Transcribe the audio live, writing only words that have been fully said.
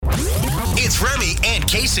with Remy and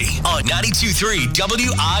Casey on 92.3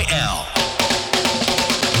 WIL.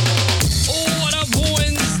 Oh, what a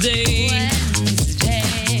Wednesday.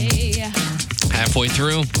 Halfway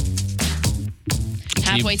through.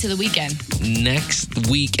 Halfway to the weekend. Next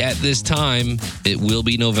week at this time, it will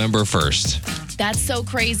be November 1st. That's so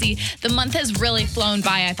crazy. The month has really flown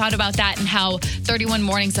by. I thought about that and how 31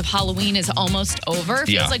 mornings of Halloween is almost over. It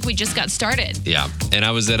feels like we just got started. Yeah. And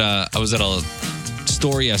I was at a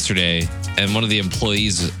store yesterday, and one of the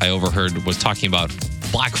employees I overheard was talking about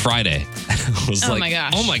Black Friday. I was Oh my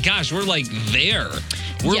gosh. oh my gosh, we're like there.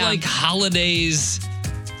 We're like holidays.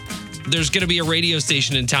 There's going to be a radio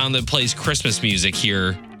station in town that plays Christmas music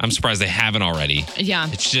here. I'm surprised they haven't already. Yeah.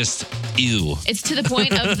 It's just, ew. It's to the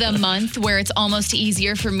point of the month where it's almost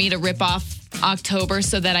easier for me to rip off October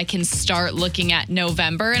so that I can start looking at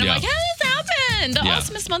November. And I'm like, how did this happen? The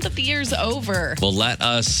awesomest month of the year is over. Well, let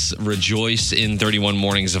us rejoice in 31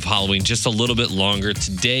 mornings of Halloween just a little bit longer.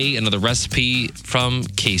 Today, another recipe from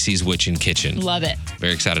Casey's Witchin' Kitchen. Love it.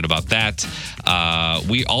 Very excited about that.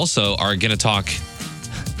 We also are going to talk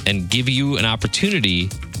and give you an opportunity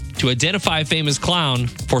to identify a famous clown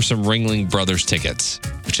for some Ringling Brothers tickets,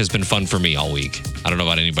 which has been fun for me all week. I don't know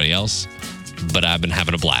about anybody else, but I've been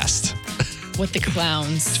having a blast. With the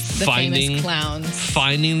clowns. The famous clowns.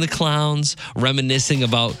 Finding the clowns, reminiscing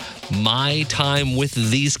about my time with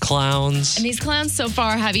these clowns. And these clowns so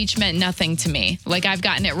far have each meant nothing to me. Like, I've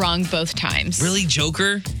gotten it wrong both times. Really,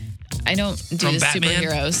 Joker? I don't do From the Batman?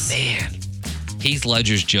 superheroes. Man, Heath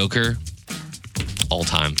Ledger's Joker, all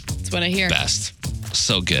time. That's what I hear. Best.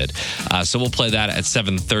 So good. So we'll play that at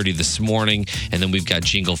 7:30 this morning. And then we've got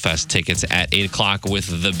Jingle Fest tickets at 8 o'clock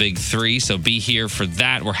with the Big Three. So be here for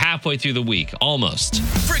that. We're halfway through the week. Almost.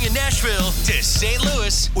 Bringing Nashville to St.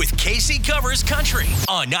 Louis with Casey Covers Country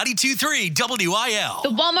on 92.3 WIL.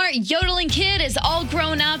 The Walmart yodeling kid is all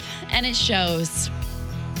grown up, and it shows.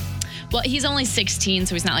 Well, he's only 16,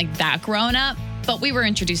 so he's not like that grown up. But we were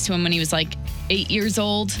introduced to him when he was like 8 years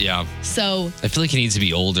old. Yeah. So I feel like he needs to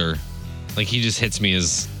be older. Like, he just hits me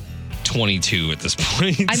as 22 at this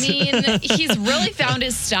point. I mean, he's really found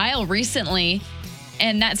his style recently,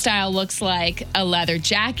 and that style looks like a leather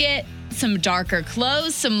jacket, some darker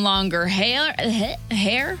clothes, some longer hair,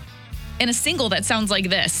 and a single that sounds like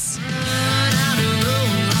this.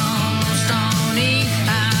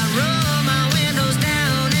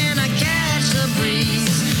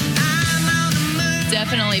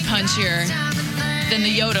 Definitely punchier than the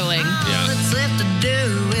yodeling. Yeah.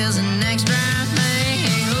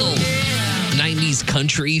 90s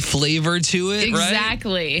country flavor to it, right?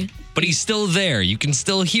 Exactly. But he's still there. You can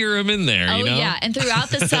still hear him in there, you know? Yeah. And throughout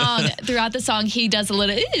the song, he does a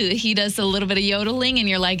little bit of yodeling, and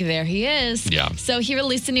you're like, there he is. Yeah. So he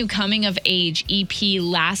released a new Coming of Age EP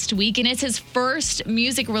last week, and it's his first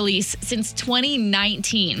music release since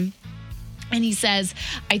 2019. And he says,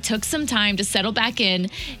 I took some time to settle back in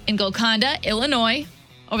Golconda, Illinois,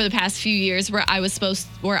 over the past few years where I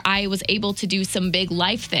was able to do some big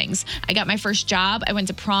life things. I got my first job. I went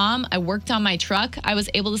to prom. I worked on my truck. I was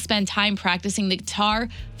able to spend time practicing the guitar,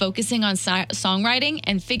 focusing on songwriting,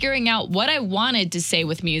 and figuring out what I wanted to say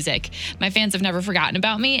with music. My fans have never forgotten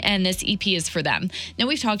about me, and this EP is for them. Now,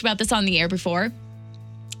 we've talked about this on the air before,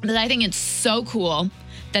 but I think it's so cool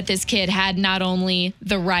that this kid had not only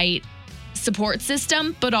the right support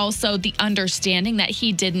system, but also the understanding that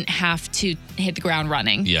he didn't have to hit the ground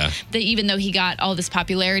running. Yeah. That even though he got all this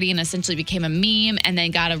popularity and essentially became a meme and then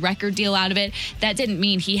got a record deal out of it, that didn't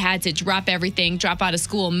mean he had to drop everything, drop out of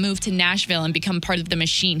school, move to Nashville and become part of the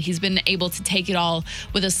machine. He's been able to take it all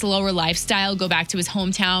with a slower lifestyle, go back to his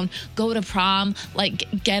hometown, go to prom,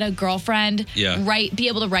 like get a girlfriend, be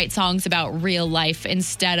able to write songs about real life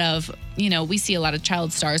instead of, we see a lot of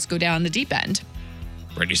child stars go down the deep end.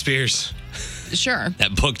 Britney Spears. Sure.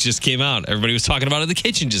 That book just came out. Everybody was talking about it in the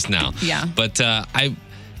kitchen just now. Yeah. But I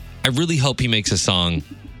really hope he makes a song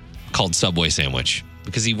called Subway Sandwich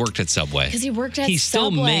because he worked at Subway. Because he worked at Subway. He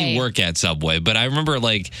still may work at Subway, but I remember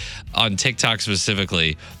like on TikTok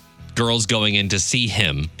specifically, girls going in to see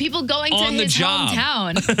him. People going to his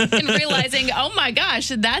hometown and realizing, oh my gosh,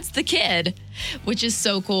 that's the kid, which is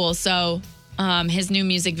so cool. So his new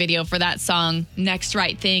music video for that song, Next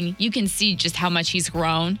Right Thing, you can see just how much he's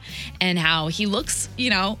grown and how he looks,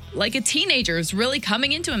 like a teenager who's really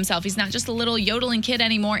coming into himself. He's not just a little yodeling kid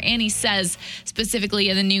anymore. And he says specifically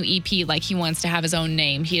in the new EP, like he wants to have his own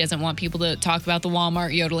name. He doesn't want people to talk about the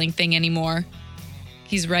Walmart yodeling thing anymore.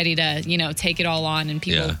 He's ready to, take it all on, and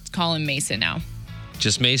people call him Mason now.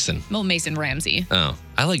 Just Mason? Well, Mason Ramsey. Oh,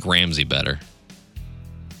 I like Ramsey better.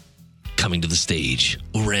 Coming to the stage,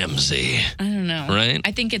 Ramsey. I don't know. Right?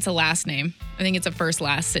 I think it's a last name. I think it's a first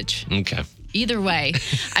last sitch. Okay. Either way,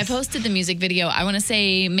 I posted the music video, I want to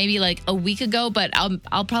say maybe like a week ago, but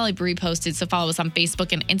I'll probably repost it. So follow us on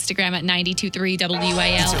Facebook and Instagram at 92.3 It's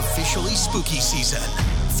WAL. officially spooky season.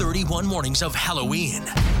 31 mornings of Halloween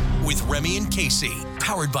with Remy and Casey,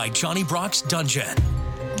 powered by Johnny Brock's Dungeon.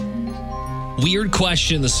 Weird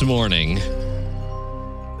question this morning.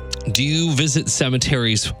 Do you visit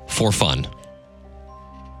cemeteries for fun?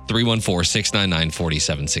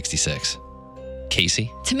 314-699-4766.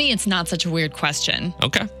 Casey? To me, it's not such a weird question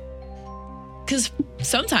Okay. because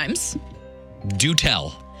sometimes. Do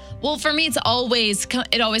tell. Well, for me, it always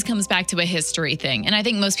comes back to a history thing. And I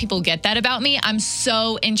think most people get that about me. I'm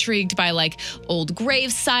so intrigued by like old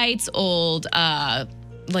grave sites, old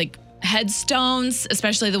like headstones,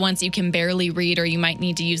 especially the ones you can barely read, or you might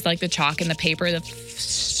need to use like the chalk and the paper to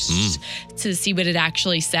see what it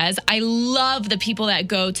actually says. I love the people that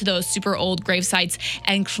go to those super old grave sites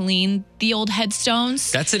and clean the old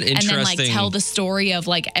headstones. That's an interesting... And then like tell the story of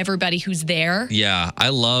like everybody who's there. Yeah,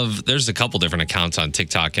 there's a couple different accounts on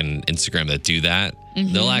TikTok and Instagram that do that.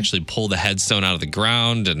 Mm-hmm. They'll actually pull the headstone out of the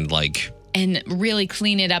ground and like... And really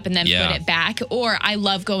clean it up and then put it back. Or I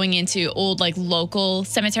love going into old like local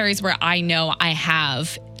cemeteries where I know I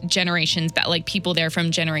have generations back, like people there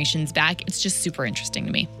from generations back. It's just super interesting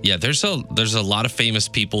to me. Yeah, there's a lot of famous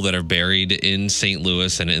people that are buried in St.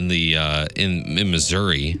 Louis and in the in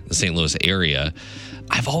Missouri, the St. Louis area.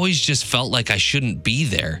 I've always just felt like I shouldn't be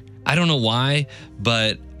there. I don't know why,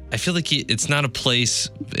 but I feel like it's not a place,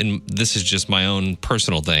 and this is just my own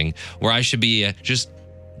personal thing, where I should be just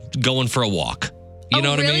going for a walk. You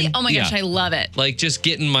know what really? I mean? Oh my gosh, I love it. Like just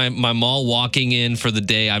getting my mall walking in for the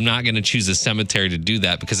day. I'm not going to choose a cemetery to do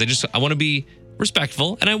that because I want to be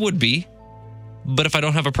respectful, and I would be. But if I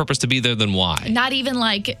don't have a purpose to be there, then why? Not even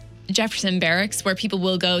like Jefferson Barracks, where people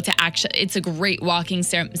will go to actually, it's a great walking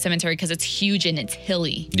cemetery because it's huge and it's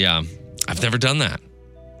hilly. Yeah, I've never done that.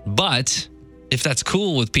 But if that's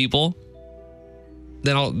cool with people,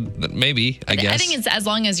 then maybe, I guess. I think it's as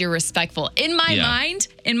long as you're respectful. In my mind,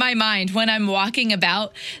 when I'm walking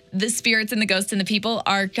about, the spirits and the ghosts and the people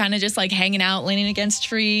are kind of just like hanging out, leaning against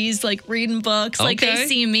trees, like reading books. Okay. Like they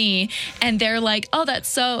see me and they're like, oh,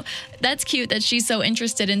 that's cute that she's so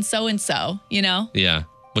interested in so-and-so, you know? Yeah.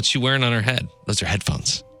 What's she wearing on her head? Those are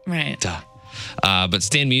headphones. Right. Duh. But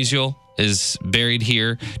Stan Musial is buried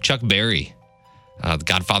here. Chuck Berry, the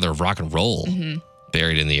godfather of rock and roll,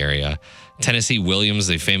 buried in the area. Tennessee Williams,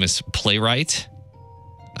 the famous playwright.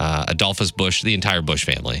 Adolphus Bush, the entire Bush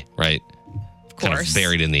family, right? Of course. Kind of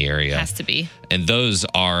buried in the area. Has to be. And those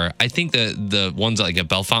are, I think the ones like at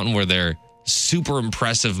Bell Fountain where they're super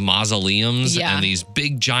impressive mausoleums and these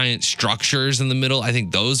big giant structures in the middle. I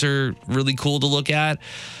think those are really cool to look at.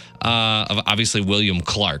 Obviously, William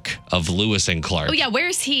Clark of Lewis and Clark. Oh, yeah. Where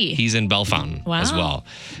is he? He's in Bell Fountain as well.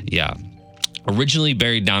 Yeah. Originally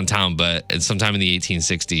buried downtown, but at sometime in the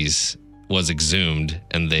 1860s was exhumed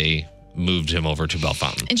and they moved him over to Bell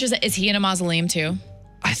Fountain. Interesting. Is he in a mausoleum too?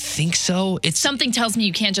 I think so. Something tells me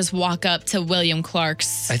you can't just walk up to William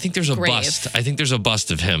Clark's I think there's a grave. bust. I think there's a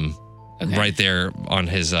bust of him right there on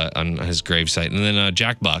his gravesite. And then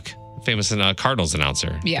Jack Buck, famous Cardinals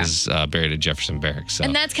announcer, is buried at Jefferson Barracks. So.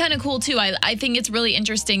 And that's kind of cool too. I think it's really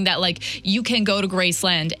interesting that like you can go to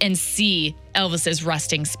Graceland and see Elvis's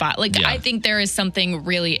resting spot. Like I think there is something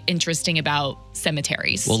really interesting about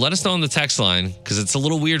cemeteries. Well, let us know on the text line because it's a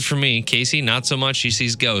little weird for me. Casey, not so much. She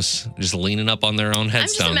sees ghosts just leaning up on their own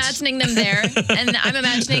headstones. I'm just imagining them there, and I'm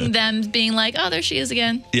imagining them being like, "Oh, there she is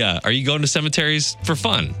again." Yeah. Are you going to cemeteries for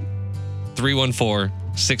fun?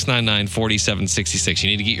 314-699-4766. You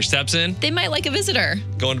need to get your steps in? They might like a visitor.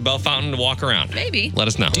 Going to Bell Fountain to walk around? Maybe. Let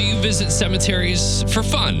us know. Do you visit cemeteries for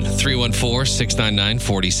fun?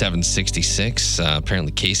 314-699-4766.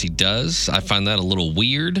 Apparently Casey does. I find that a little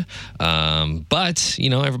weird. But,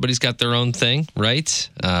 everybody's got their own thing, right?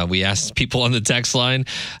 We asked people on the text line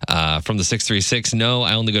from the 636, no,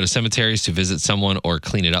 I only go to cemeteries to visit someone or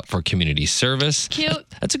clean it up for community service. Cute.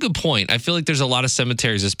 That's a good point. I feel like there's a lot of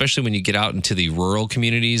cemeteries, especially when you get out into the rural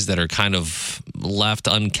communities that are kind of left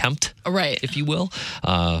unkempt, right, if you will.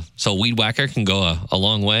 So weed whacker can go a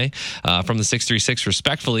long way. From the 636,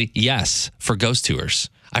 respectfully, yes, for ghost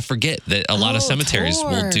tours. I forget that a lot of cemeteries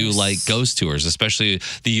will do like ghost tours, especially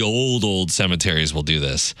the old cemeteries will do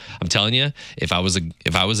this. I'm telling you, if I was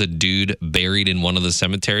a dude buried in one of the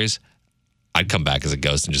cemeteries, I'd come back as a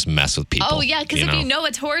ghost and just mess with people. Oh, yeah, because if you know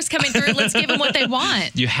a tourist coming through, let's give them what they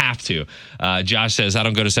want. You have to. Josh says, I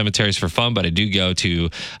don't go to cemeteries for fun, but I do go to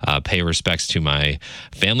pay respects to my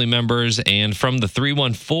family members. And from the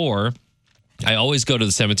 314, I always go to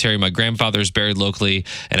the cemetery. My grandfather is buried locally,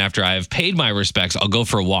 and after I have paid my respects, I'll go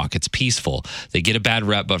for a walk. It's peaceful. They get a bad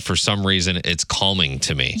rep, but for some reason, it's calming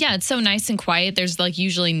to me. Yeah, it's so nice and quiet. There's like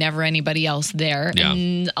usually never anybody else there. Yeah.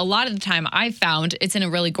 And a lot of the time I've found it's in a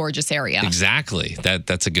really gorgeous area. Exactly.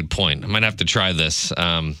 That's a good point. I might have to try this.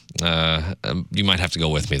 You might have to go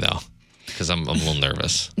with me, though, because I'm a little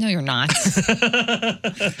nervous. No, you're not.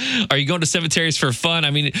 Are you going to cemeteries for fun?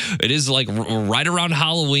 I mean, it is like right around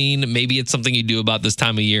Halloween. Maybe it's something you do about this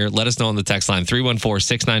time of year. Let us know on the text line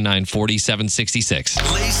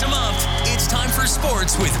 314-699-4766. Lace them up. It's time for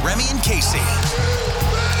sports with Remy and Casey.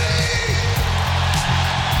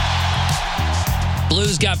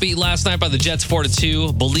 Blues got beat last night by the Jets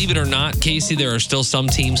 4-2. Believe it or not, Casey, there are still some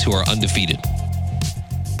teams who are undefeated.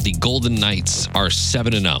 The Golden Knights are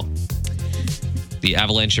 7-0. The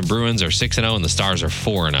Avalanche and Bruins are 6-0, and the Stars are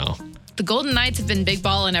 4-0. The Golden Knights have been big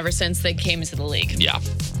balling ever since they came into the league. Yeah.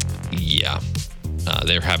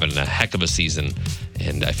 They're having a heck of a season,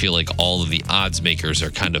 and I feel like all of the odds makers are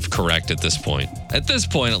kind of correct at this point. At this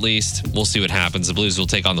point, at least, we'll see what happens. The Blues will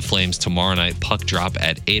take on the Flames tomorrow night. Puck drop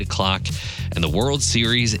at 8 o'clock, and the World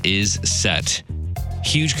Series is set.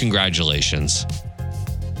 Huge congratulations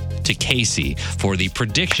to Casey for the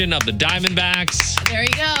prediction of the Diamondbacks. There you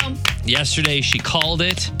go. Yesterday, she called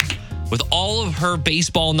it with all of her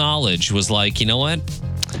baseball knowledge, was like, you know what?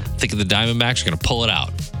 I think the Diamondbacks are going to pull it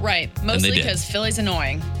out. Right. Mostly because Philly's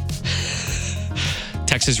annoying.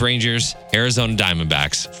 Texas Rangers, Arizona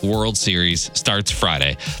Diamondbacks, World Series starts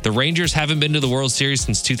Friday. The Rangers haven't been to the World Series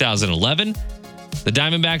since 2011. The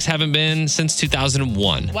Diamondbacks haven't been since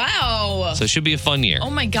 2001. Wow. So it should be a fun year. Oh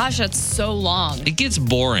my gosh, that's so long. It gets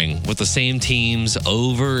boring with the same teams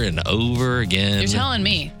over and over again. You're telling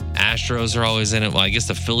me. Astros are always in it. Well, I guess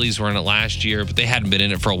the Phillies were in it last year, but they hadn't been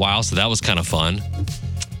in it for a while, so that was kind of fun.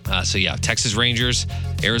 Texas Rangers,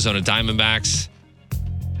 Arizona Diamondbacks.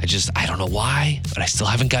 I don't know why, but I still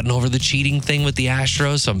haven't gotten over the cheating thing with the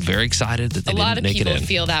Astros, so I'm very excited that they didn't make it in. A lot of people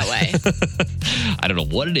feel that way. I don't know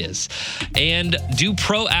what it is. And do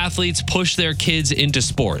pro athletes push their kids into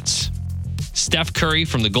sports? Steph Curry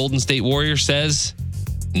from the Golden State Warriors says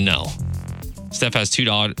no. Steph has two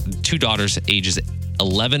daughters, ages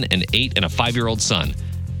 11 and 8, and a 5-year-old son,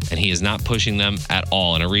 and he is not pushing them at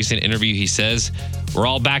all. In a recent interview, he says, "We're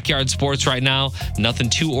all backyard sports right now, nothing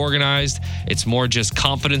too organized. It's more just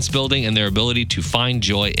confidence building and their ability to find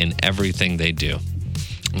joy in everything they do."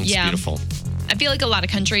 It's beautiful. I feel like a lot of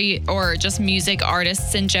country or just music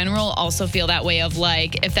artists in general also feel that way of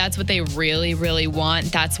like, if that's what they really, really want,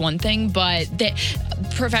 that's one thing. But the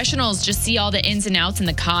professionals just see all the ins and outs and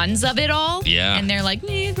the cons of it all. Yeah. And they're like,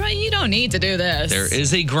 you don't need to do this. There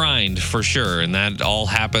is a grind for sure. And that all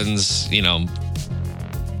happens,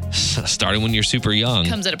 starting when you're super young.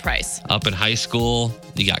 Comes at a price. Up in high school,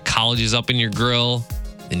 you got colleges up in your grill.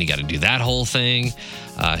 Then you got to do that whole thing.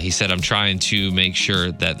 He said, "I'm trying to make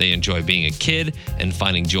sure that they enjoy being a kid and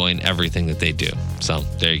finding joy in everything that they do." So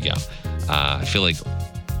there you go. I feel like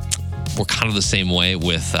we're kind of the same way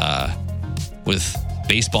with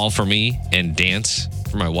baseball for me and dance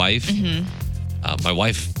for my wife. Mm-hmm. My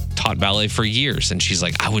wife taught ballet for years, and she's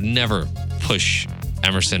like, "I would never push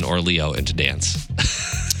Emerson or Leo into dance."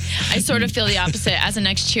 I sort of feel the opposite. As an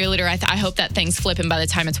ex-cheerleader, I hope that thing's flipping by the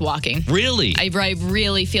time it's walking. Really? I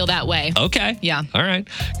really feel that way. Okay. Yeah. All right.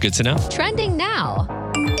 Good to know. Trending now.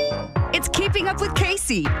 It's Keeping Up with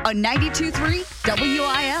Casey on 92.3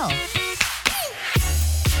 WIL.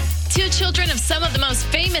 Two children of some of the most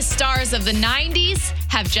famous stars of the 90s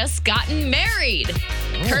have just gotten married.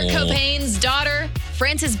 Kurt Cobain's daughter,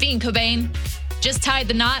 Frances Bean Cobain, just tied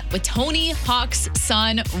the knot with Tony Hawk's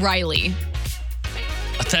son, Riley.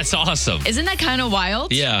 That's awesome. Isn't that kind of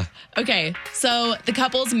wild? Yeah. Okay, so the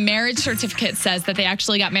couple's marriage certificate says that they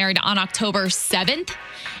actually got married on October 7th.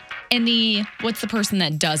 And what's the person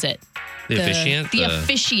that does it? The officiant? The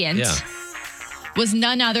officiant was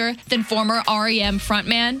none other than former REM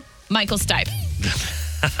frontman Michael Stipe.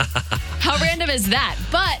 How random is that?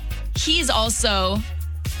 But he's also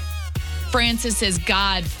Frances's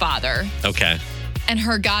godfather. Okay. And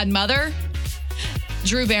her godmother,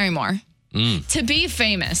 Drew Barrymore. To be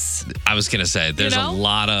famous. I was gonna say there's a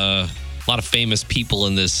lot of famous people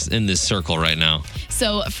in this circle right now.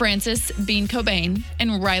 So Frances Bean Cobain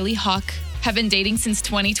and Riley Hawk have been dating since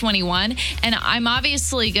 2021, and I'm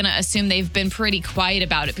obviously gonna assume they've been pretty quiet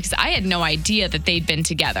about it because I had no idea that they'd been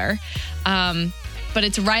together. But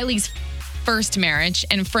it's Riley's first marriage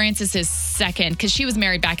and Frances's second, because she was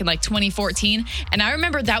married back in like 2014, and I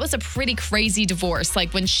remember that was a pretty crazy divorce.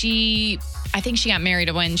 Like I think she got married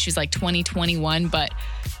when she was like 21, but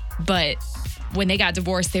when they got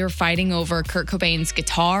divorced, they were fighting over Kurt Cobain's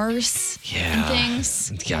guitars and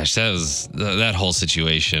things. Gosh, that whole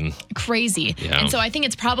situation. Crazy. Yeah. And so I think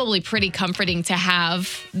it's probably pretty comforting to have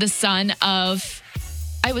the son of,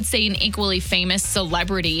 I would say, an equally famous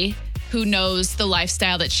celebrity who knows the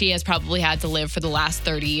lifestyle that she has probably had to live for the last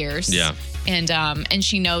 30 years. Yeah. And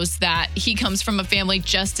she knows that he comes from a family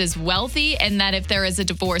just as wealthy, and that if there is a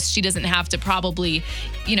divorce, she doesn't have to probably,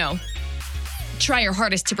 try her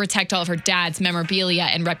hardest to protect all of her dad's memorabilia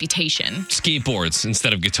and reputation. Skateboards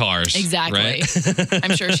instead of guitars. Exactly. Right?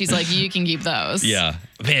 I'm sure she's like, you can keep those. Yeah.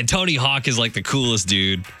 Man, Tony Hawk is like the coolest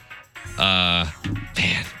dude. Man,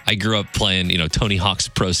 I grew up playing, Tony Hawk's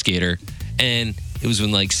Pro Skater, and it was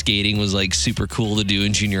when like skating was like super cool to do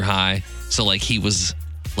in junior high. So like he was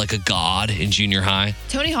like a god in junior high.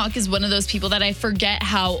 Tony Hawk is one of those people that I forget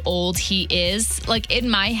how old he is. Like in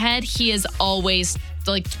my head, he is always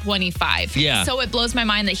like 25. Yeah. So it blows my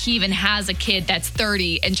mind that he even has a kid that's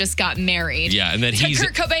 30 and just got married. Yeah, and then to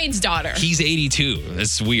Kurt Cobain's daughter. He's 82.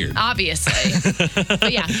 That's weird. Obviously.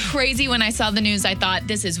 But yeah, crazy. When I saw the news, I thought,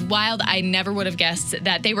 this is wild. I never would have guessed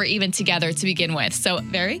that they were even together to begin with. So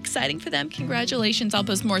very exciting for them. Congratulations. I'll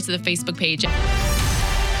post more to the Facebook page.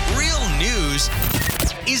 Real news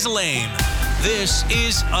is lame. This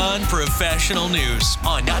is Unprofessional News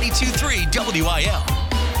on 92.3 WIL.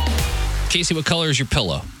 Casey, what color is your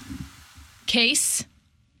pillow? Case,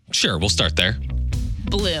 Sure, we'll start there.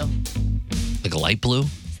 blue. Like a light blue?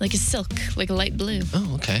 Like a silk, like a light blue.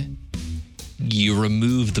 Oh, okay. You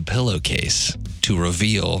remove the pillowcase to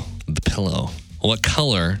reveal the pillow. What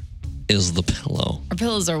color is the pillow? Our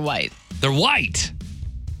pillows are white. They're white.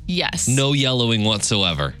 Yes. No yellowing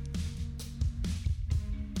whatsoever.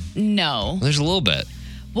 No. There's a little bit.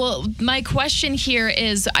 Well, my question here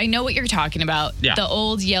is, I know what you're talking about. Yeah. The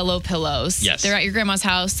old yellow pillows. Yes. They're at your grandma's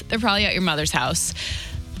house. They're probably at your mother's house.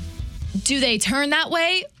 Do they turn that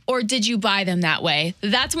way, or did you buy them that way?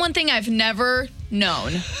 That's one thing I've never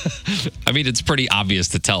known. I mean, it's pretty obvious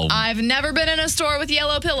to tell. I've never been in a store with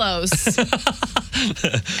yellow pillows.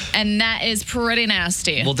 And that is pretty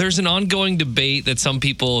nasty. Well, there's an ongoing debate that some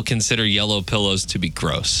people consider yellow pillows to be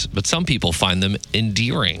gross, but some people find them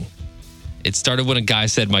endearing. It started when a guy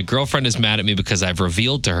said, my girlfriend is mad at me because I've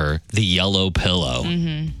revealed to her the yellow pillow.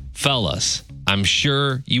 Mm-hmm. Fellas, I'm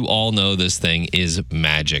sure you all know this thing is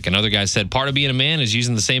magic. Another guy said, part of being a man is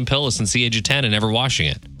using the same pillow since the age of 10 and never washing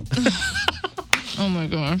it. Oh my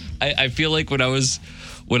God. I feel like when I was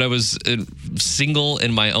single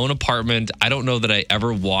in my own apartment, I don't know that I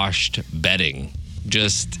ever washed bedding.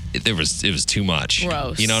 It was too much.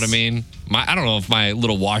 Gross. You know what I mean? I don't know if my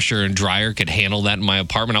little washer and dryer could handle that in my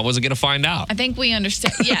apartment. I wasn't going to find out. I think we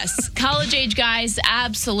understand. Yes, college age guys,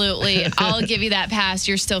 absolutely. I'll give you that pass.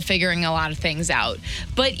 You're still figuring a lot of things out.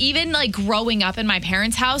 But even like growing up in my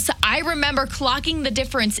parents' house, I remember clocking the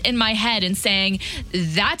difference in my head and saying,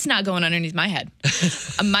 that's not going underneath my head.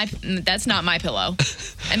 That's not my pillow.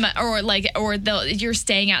 You're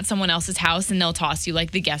staying at someone else's house and they'll toss you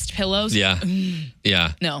like the guest pillows. Yeah.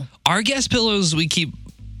 Yeah. No. Our guest pillows,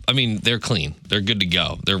 they're clean. They're good to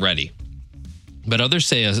go. They're ready. But others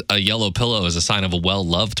say a yellow pillow is a sign of a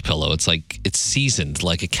well-loved pillow. It's like it's seasoned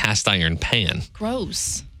like a cast iron pan.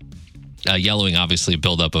 Gross. Yellowing, obviously, a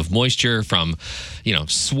buildup of moisture from,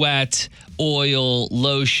 sweat, oil,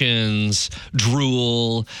 lotions,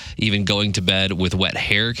 drool. Even going to bed with wet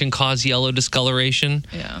hair can cause yellow discoloration.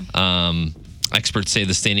 Yeah. Experts say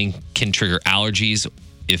the staining can trigger allergies.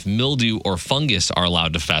 If mildew or fungus are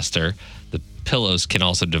allowed to fester, the pillows can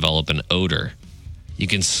also develop an odor. You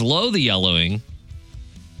can slow the yellowing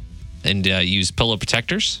and use pillow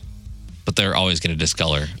protectors, but they're always going to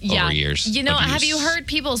discolor over years. Have you heard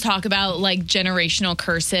people talk about like generational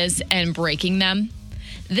curses and breaking them?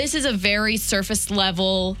 This is a very surface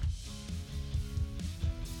level,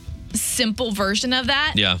 simple version of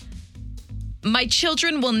that. Yeah. My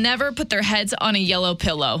children will never put their heads on a yellow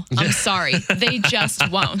pillow. I'm sorry. They just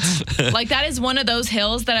won't. Like, that is one of those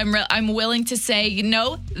hills that I'm willing to say,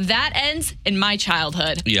 that ends in my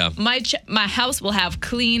childhood. Yeah. My house will have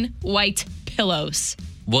clean white pillows.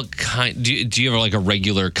 What kind? Do you have like a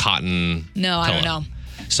regular cotton No, I don't know.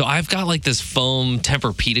 So I've got like this foam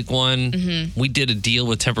Tempur-Pedic one. Mm-hmm. We did a deal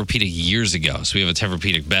with Tempur-Pedic years ago. So we have a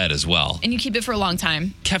Tempur-Pedic bed as well. And you keep it for a long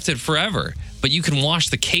time. Kept it forever. But you can wash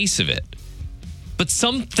the case of it. But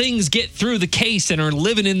some things get through the case and are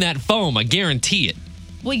living in that foam. I guarantee it.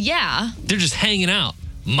 Well, yeah. They're just hanging out.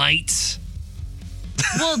 Mites.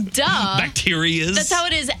 Well, duh. Bacterias. That's how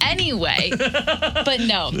it is anyway. But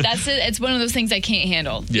no, that's it. It's one of those things I can't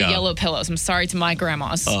handle. The yellow pillows. I'm sorry to my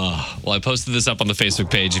grandmas. Well, I posted this up on the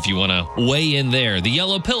Facebook page if you want to weigh in there. The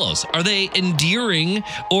yellow pillows, are they endearing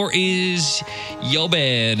or is your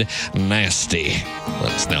bed nasty?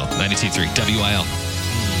 Let us know. 92.3 WIL.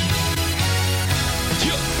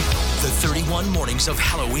 The 31 Mornings of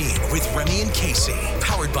Halloween with Remy and Casey.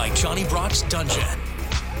 Powered by Johnny Brock's Dungeon.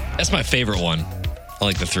 That's my favorite one. I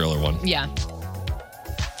like the thriller one. Yeah.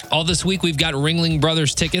 All this week, we've got Ringling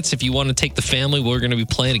Brothers tickets. If you want to take the family, we're going to be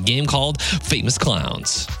playing a game called Famous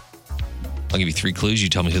Clowns. I'll give you 3 clues. You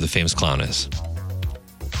tell me who the famous clown is.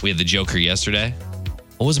 We had the Joker yesterday.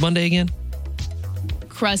 What was Monday again?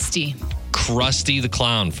 Krusty. Krusty the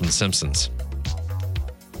Clown from The Simpsons.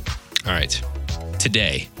 All right.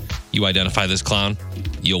 Today, you identify this clown,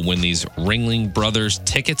 you'll win these Ringling Brothers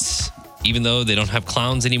tickets, even though they don't have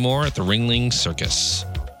clowns anymore at the Ringling Circus.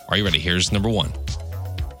 Are you ready? Here's number 1.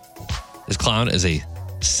 This clown is a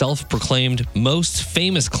self-proclaimed most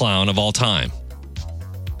famous clown of all time.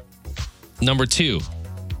 Number 2,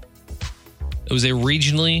 it was a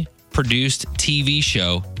regionally produced TV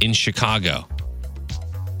show in Chicago.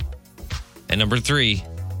 And number 3,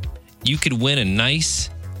 you could win a nice,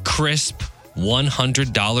 crisp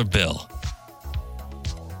 $100 bill.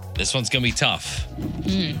 This one's going to be tough.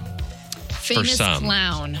 Famous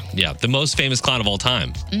clown. Yeah, the most famous clown of all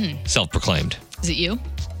time. Self-proclaimed. Is it you?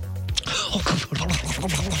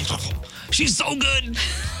 She's so good.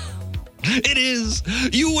 It is.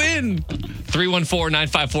 You win.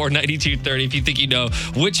 314-954-9230 if you think you know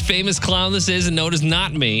which famous clown this is and no, it is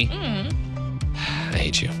not me. I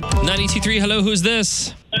hate you. 92.3, hello, who's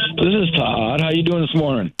this? This is Todd. How you doing this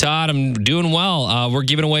morning? Todd, I'm doing well. We're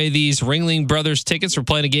giving away these Ringling Brothers tickets. We're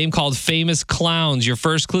playing a game called Famous Clowns. Your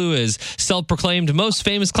first clue is self-proclaimed most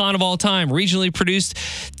famous clown of all time, regionally produced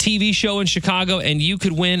TV show in Chicago, and you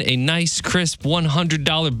could win a nice, crisp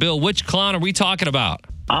 $100 bill. Which clown are we talking about?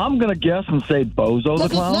 I'm going to guess and say Bozo the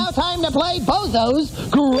Clown. It's now time to play Bozo's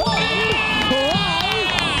Grand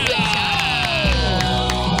Prize Game!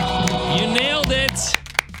 You nailed it.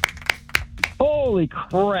 Holy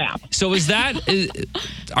crap. So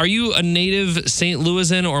are you a native St.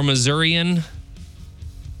 Louisan or Missourian?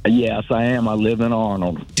 Yes, I am. I live in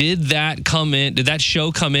Arnold. Did that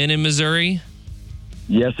show come in Missouri?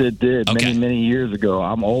 Yes, it did. Okay. Many years ago.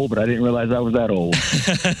 I'm old, but I didn't realize I was that old.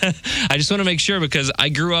 I just want to make sure because I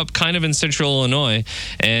grew up kind of in central Illinois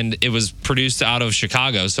and it was produced out of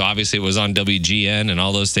Chicago. So obviously it was on WGN and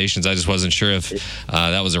all those stations. I just wasn't sure if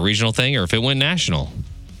that was a regional thing or if it went national.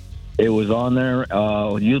 It was on there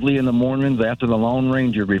usually in the mornings after the Lone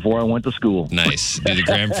Ranger before I went to school. Nice. Dude, the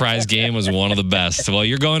grand prize game was one of the best. Well,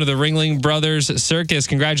 you're going to the Ringling Brothers Circus.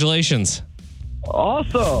 Congratulations.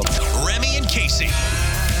 Awesome. Remy and Casey.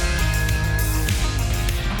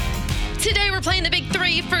 Today we're playing the big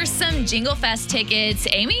 3 for some Jingle Fest tickets.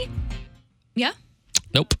 Amy? Yeah?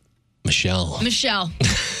 Nope. Michelle. Michelle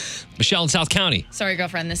in South County. Sorry,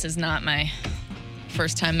 girlfriend. This is not my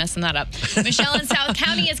first time messing that up. Michelle in South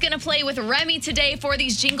County is going to play with Remy today for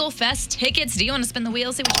these Jingle Fest tickets. Do you want to spin the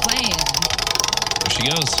wheel, see what you're playing? There she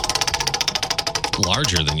goes.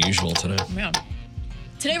 Larger than usual today. Yeah.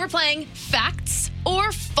 Today we're playing Facts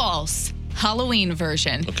or False, Halloween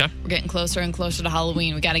version. Okay. We're getting closer and closer to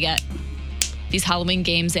Halloween. We got to get these Halloween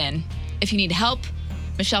games in. If you need help,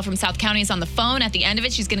 Michelle from South County is on the phone. At the end of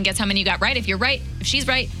it, she's going to guess how many you got right. If you're right, if she's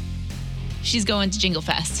right, she's going to Jingle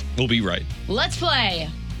Fest. We'll be right. Let's play.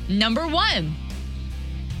 Number 1.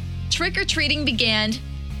 Trick-or-treating began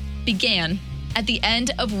at the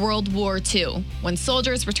end of World War II when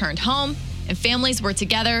soldiers returned home and families were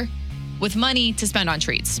together with money to spend on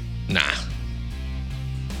treats. Nah.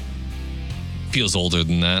 Feels older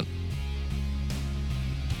than that.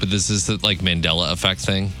 But this is the Mandela effect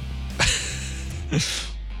thing.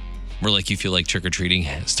 Where you feel like trick-or-treating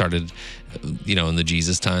started, in the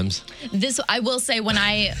Jesus times. This, I will say, when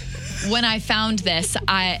I found this,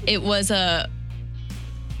 I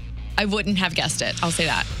wouldn't have guessed it. I'll say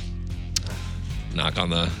that. Knock on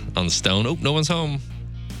the stone. Oh, no one's home.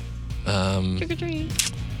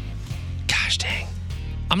 Trick-or-treat. Gosh dang.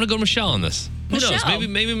 I'm going to go Michelle on this. Who knows?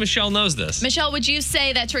 Maybe Michelle knows this. Michelle, would you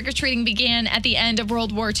say that trick-or-treating began at the end of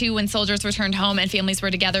World War II when soldiers returned home and families were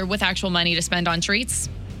together with actual money to spend on treats?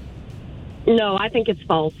 No, I think it's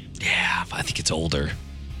false. Yeah, I think it's older.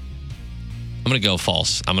 I'm going to go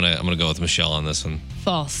false. I'm going to go with Michelle on this one.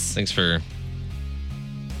 False. Thanks for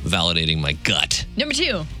validating my gut. Number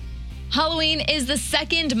 2. Halloween is the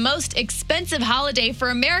second most expensive holiday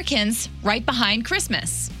for Americans, right behind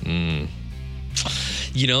Christmas.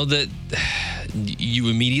 You know that you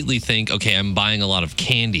immediately think, okay, I'm buying a lot of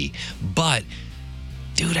candy. But,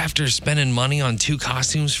 dude, after spending money on 2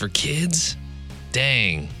 costumes for kids,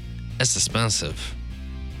 dang, that's expensive.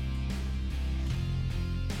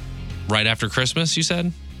 Right after Christmas, you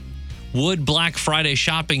said? Would Black Friday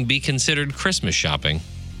shopping be considered Christmas shopping?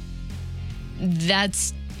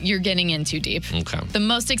 You're getting in too deep. Okay. The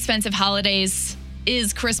most expensive holidays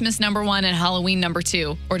is Christmas number 1 and Halloween number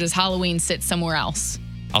 2, or does Halloween sit somewhere else?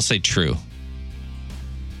 I'll say true.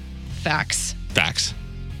 Facts.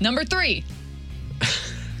 Number 3.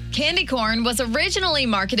 Candy corn was originally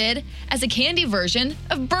marketed as a candy version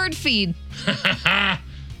of bird feed.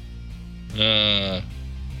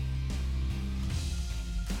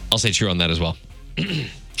 I'll say true on that as well.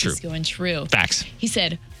 True. He's going true. Facts. He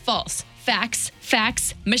said false. Facts.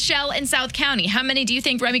 Michelle in South County. How many do you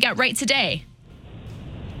think Remy got right today?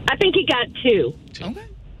 I think he got 2. Okay.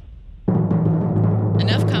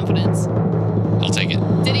 Enough confidence. I'll take it.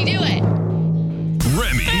 Did he do it?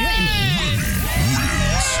 Remy.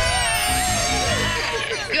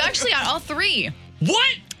 You actually got all 3.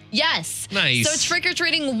 What? Yes. Nice. So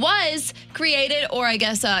trick-or-treating was created, or I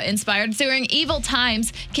guess inspired, during evil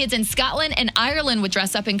times. Kids in Scotland and Ireland would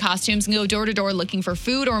dress up in costumes and go door to door looking for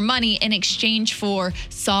food or money in exchange for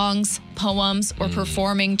songs, poems, or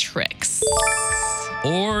performing tricks.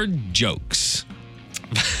 Or jokes.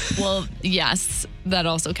 Well, yes, that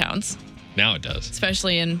also counts. Now it does.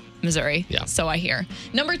 Especially in Missouri. Yeah. So I hear.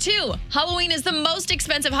 Number 2, Halloween is the most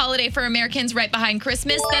expensive holiday for Americans, right behind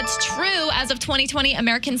Christmas. That's true. As of 2020,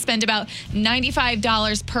 Americans spend about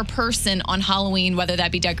 $95 per person on Halloween, whether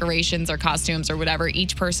that be decorations or costumes or whatever.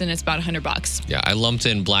 Each person is about $100. Yeah, I lumped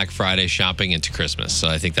in Black Friday shopping into Christmas, so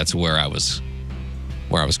I think that's where I was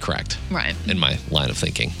correct. Right. In my line of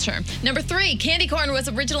thinking. Sure. Number 3, candy corn was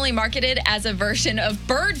originally marketed as a version of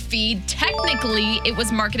bird feed. Technically, it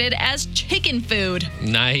was marketed as chicken food.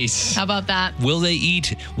 Nice. How about that? Will they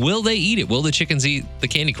eat it? Will the chickens eat the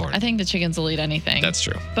candy corn? I think the chickens will eat anything. That's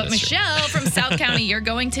true. But That's Michelle from South County, you're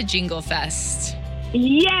going to Jingle Fest.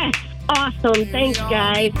 Yes. Awesome. Thanks,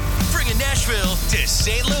 guys. Bringing Nashville to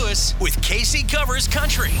St. Louis with Casey Covers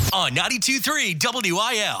Country on 92.3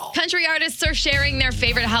 WIL. Country artists are sharing their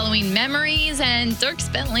favorite Halloween memories, and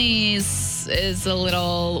Dierks Bentley's is a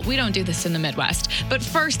little, we don't do this in the Midwest. But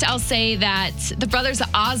first, I'll say that the brothers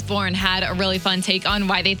Osborne had a really fun take on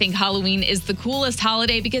why they think Halloween is the coolest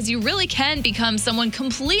holiday, because you really can become someone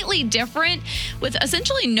completely different with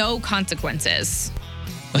essentially no consequences.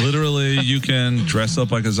 Literally, you can dress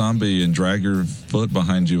up like a zombie and drag your foot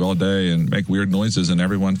behind you all day and make weird noises, and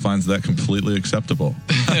everyone finds that completely acceptable.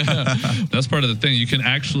 That's part of the thing. You can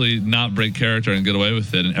actually not break character and get away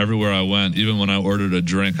with it. And everywhere I went, even when I ordered a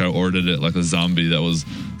drink, I ordered it like a zombie that was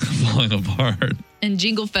falling apart. And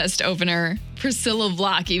Jingle Fest opener Priscilla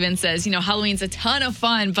Vlock even says, Halloween's a ton of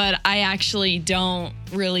fun, but I actually don't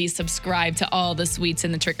really subscribe to all the sweets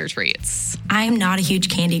and the trick-or-treats. I am not a huge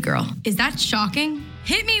candy girl. Is that shocking?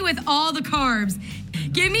 Hit me with all the carbs.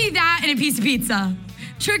 Give me that and a piece of pizza.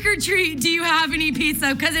 Trick or treat, do you have any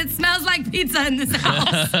pizza? Because it smells like pizza in this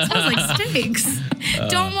house. It smells like steaks.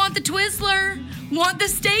 Don't want the Twizzler. Want the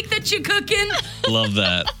steak that you're cooking? Love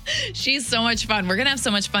that. She's so much fun. We're going to have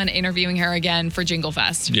so much fun interviewing her again for Jingle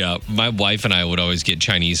Fest. Yeah, my wife and I would always get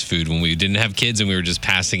Chinese food when we didn't have kids and we were just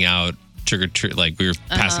passing out trick or treat, like we were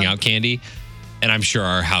passing out candy. And I'm sure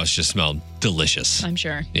our house just smelled delicious. I'm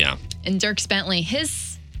sure. Yeah. And Dierks Bentley,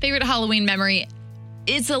 his favorite Halloween memory,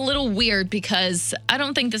 it's a little weird because I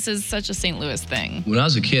don't think this is such a St. Louis thing. When I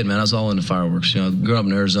was a kid, man, I was all into fireworks. Growing up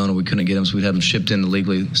in Arizona, we couldn't get them, so we'd have them shipped in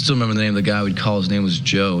illegally. Still remember the name of the guy we'd call. His name was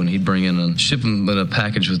Joe, and he'd bring in and ship them in a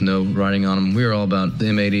package with no writing on them. We were all about the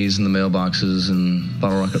M80s and the mailboxes and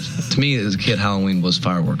bottle rockets. To me, as a kid, Halloween was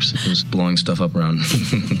fireworks. It was blowing stuff up around.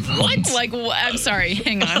 What? I'm sorry.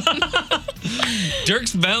 Hang on.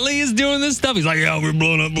 Dierks Bentley is doing this stuff. He's like, yeah, we're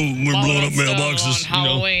blowing up mailboxes. On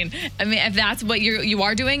Halloween. I mean, if that's what you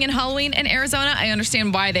are doing in Halloween in Arizona, I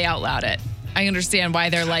understand why they outlawed it. I understand why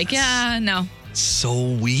they're like, yeah, no.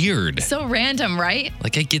 So weird. So random, right?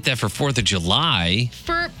 Like, I get that for 4th of July.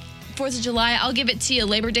 For 4th of July, I'll give it to you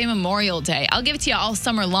Labor Day, Memorial Day. I'll give it to you all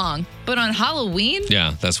summer long. But on Halloween?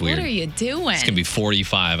 Yeah, that's weird. What are you doing? It's going to be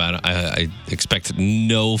 45. I expect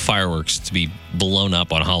no fireworks to be blown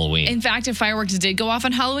up on Halloween. In fact, if fireworks did go off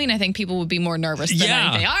on Halloween, I think people would be more nervous than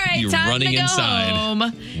anything. All right, you're time running to go inside.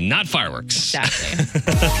 home. Not fireworks. Exactly.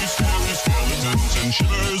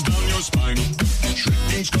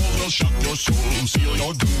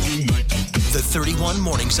 The 31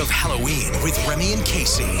 Mornings of Halloween with Remy and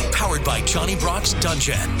Casey, powered by Johnny Brock's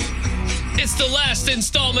Dungeon. It's the last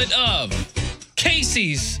installment of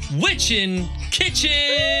Casey's Witchin'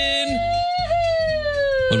 Kitchen.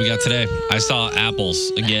 What do we got today? I saw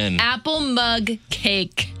apples again. Apple mug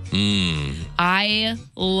cake. I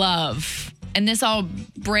love, and it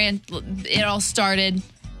all started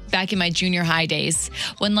back in my junior high days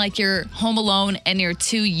when like you're home alone and you're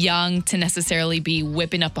too young to necessarily be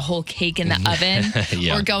whipping up a whole cake in the oven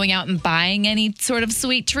or going out and buying any sort of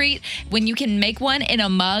sweet treat. When you can make one in a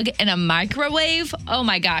mug in a microwave, oh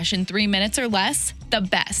my gosh, in 3 minutes or less, the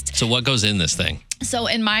best. So what goes in this thing? So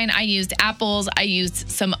in mine, I used apples. I used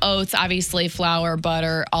some oats, obviously flour,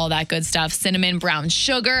 butter, all that good stuff, cinnamon, brown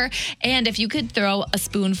sugar. And if you could throw a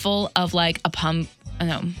spoonful of like a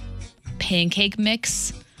pancake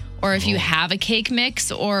mix, or if you have a cake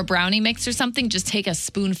mix or a brownie mix or something, just take a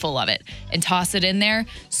spoonful of it and toss it in there,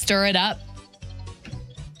 stir it up,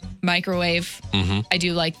 microwave. I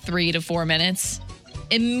do like 3 to 4 minutes.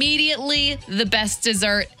 Immediately the best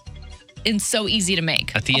dessert. And so easy to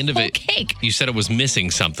make. At the end of it, cake. You said it was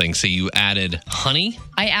missing something, so you added honey?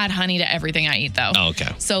 I add honey to everything I eat, though. Oh,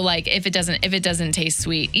 okay. So, like, if it doesn't taste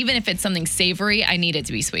sweet, even if it's something savory, I need it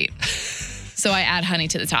to be sweet. So I add honey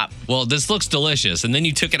to the top. Well, this looks delicious. And then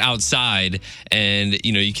you took it outside, and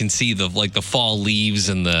you can see the fall leaves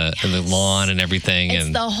and the lawn and everything.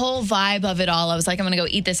 It's the whole vibe of it all. I was like, I'm gonna go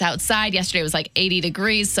eat this outside. Yesterday it was like 80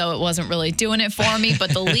 degrees, so it wasn't really doing it for me.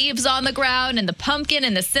 But the leaves on the ground and the pumpkin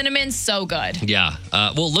and the cinnamon, so good. Yeah.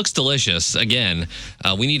 Well, it looks delicious. Again,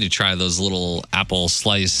 we need to try those little apple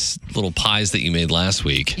slice little pies that you made last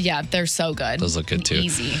week. Yeah, they're so good. Those look good too.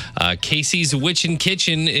 Easy. Casey's Witchin'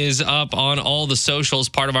 Kitchen is up on all the socials,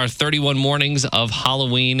 part of our 31 mornings of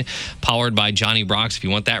Halloween, powered by Johnny Brock's. If you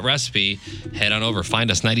want that recipe, head on over.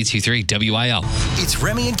 Find us 92.3 WIL. It's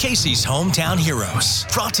Remy and Casey's Hometown Heroes.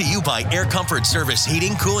 Brought to you by Air Comfort Service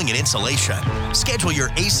Heating, Cooling, and Insulation. Schedule your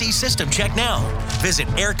AC system check now. Visit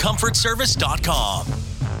aircomfortservice.com.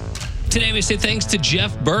 Today we say thanks to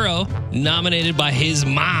Jeff Burrow, nominated by his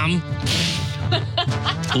mom,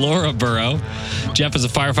 Laura Burrow. Jeff is a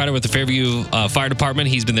firefighter with the Fairview Fire Department.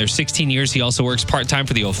 He's been there 16 years. He also works part-time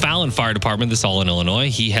for the O'Fallon Fire Department. This is all in Illinois.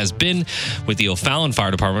 He has been with the O'Fallon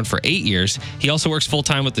Fire Department for 8 years. He also works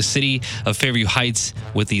full-time with the city of Fairview Heights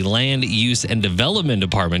with the Land Use and Development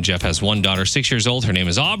Department. Jeff has one daughter, 6 years old. Her name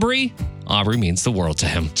is Aubrey. Aubrey means the world to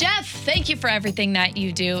him. Jeff, thank you for everything that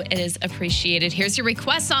you do. It is appreciated. Here's your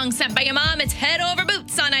request song sent by your mom. It's Head Over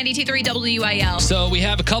Boots on 92.3 WIL. So we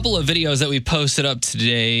have a couple of videos that we posted up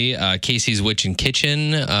today. Casey's Witchin'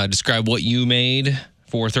 Kitchen. Describe what you made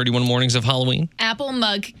for 31 mornings of Halloween. Apple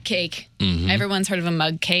mug cake. Everyone's heard of a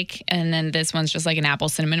mug cake, and then this one's just like an apple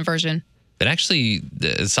cinnamon version. But actually,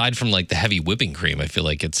 aside from like the heavy whipping cream, I feel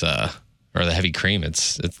like it's or the heavy cream,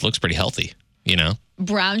 it looks pretty healthy,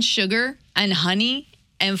 Brown sugar and honey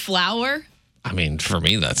and flour. I mean, for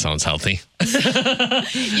me, that sounds healthy.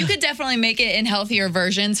 You could definitely make it in healthier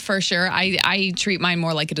versions for sure. I treat mine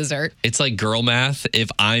more like a dessert. It's like girl math. If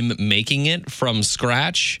I'm making it from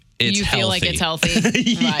scratch, it's you feel like it's healthy.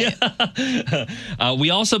 Right.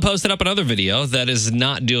 We also posted up another video that is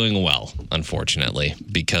not doing well, unfortunately,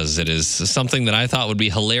 because it is something that I thought would be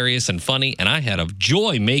hilarious and funny, and I had a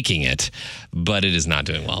joy making it, but it is not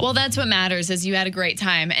doing well. Well, that's what matters is you had a great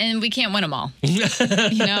time, and we can't win them all. If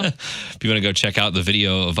you want to go check out the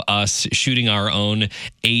video of us shooting our own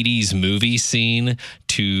 80s movie scene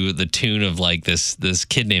to the tune of like this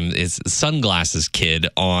kid named Sunglasses Kid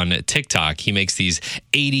on TikTok. He makes these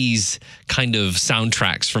 80s kind of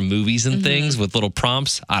soundtracks from movies and things with little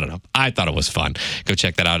prompts. I don't know. I thought it was fun. Go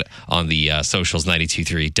check that out on the socials,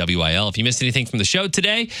 92.3 WIL. If you missed anything from the show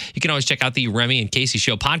today, you can always check out the Remy and Casey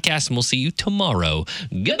Show podcast, and we'll see you tomorrow.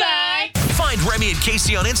 Goodbye. Find Remy and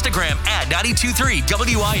Casey on Instagram at 92.3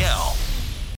 WIL.